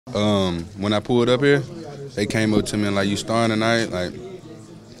When I pulled up here, they came up to me and like, you starting tonight? Like,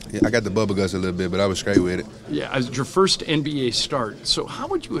 yeah, I got the bubble guts a little bit, but I was straight with it. Yeah, as your first NBA start. So how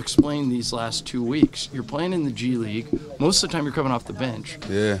would you explain these last 2 weeks? You're playing in the G League. Most of the time you're coming off the bench.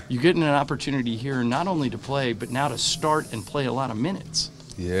 Yeah. You're getting an opportunity here not only to play, but now to start and play a lot of minutes.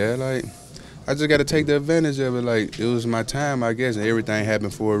 Yeah, like, I just got to take the advantage of it. Like, it was my time, I guess, and everything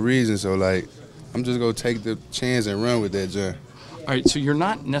happened for a reason. So, like, I'm just going to take the chance and run with that jump. All right, so you're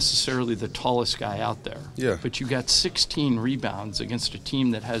not necessarily the tallest guy out there. Yeah. But you got 16 rebounds against a team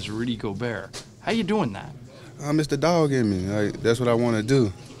that has Rudy Gobert. How you doing that? It's the dog in me. Like, that's what I want to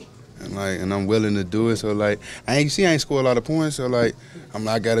do. And I'm willing to do it. So, like, I ain't score a lot of points. So, like,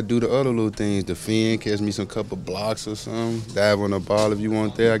 I got to do the other little things. Defend, catch me some couple blocks or something. Dive on the ball if you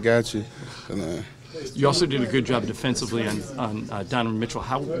want there. I got you. And, you also did a good job defensively on Donovan Mitchell.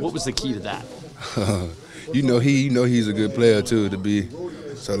 What was the key to that? He's a good player too to be.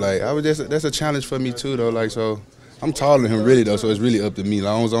 So like that's a challenge for me too though. Like so, I'm taller than him really though. So it's really up to me. As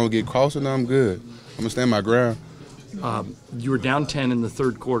long as I don't get crossing, I'm good. I'm gonna stand my ground. You were down 10 in the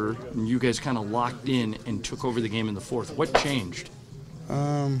third quarter, and you guys kind of locked in and took over the game in the fourth. What changed?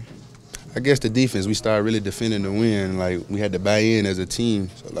 I guess the defense. We started really defending to win. Like we had to buy in as a team.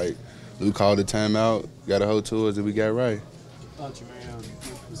 So like Lou called the timeout, got a hold to us, and we got right. Jemerrio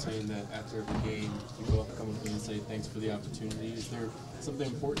was saying that after every game, you go up, come up and say thanks for the opportunity. Is there something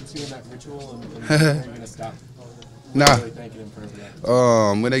important to you in that ritual, and are you going to stop? Nah. Really thanking him for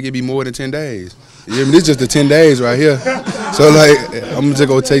that? When they give me more than 10 days. You hear me? This is just the 10 days right here. So, like, I'm just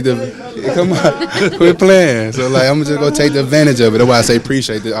going to take come on, quit playing. So, like, I'm just going to take the advantage of it. That's why I say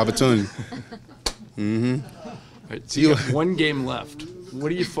appreciate the opportunity. All right, so you have one game left. What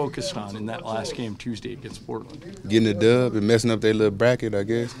are you focused on in that last game Tuesday against Portland? Getting the dub and messing up their little bracket, I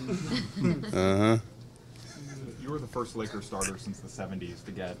guess. You were the first Lakers starter since the 70s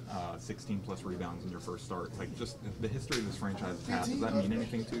to get 16-plus rebounds in your first start. Like, just the history of this franchise past, does that mean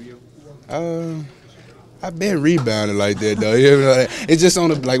anything to you? I've been rebounding like that, though. You know, it's just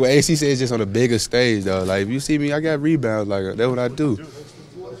on the, like what AC said, it's just on a bigger stage, though. Like, if you see me, I got rebounds like that. That's what I do.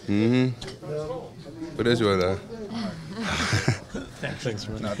 But that's what I... Thanks,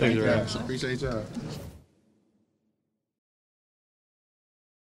 man. Thank you. Appreciate y'all.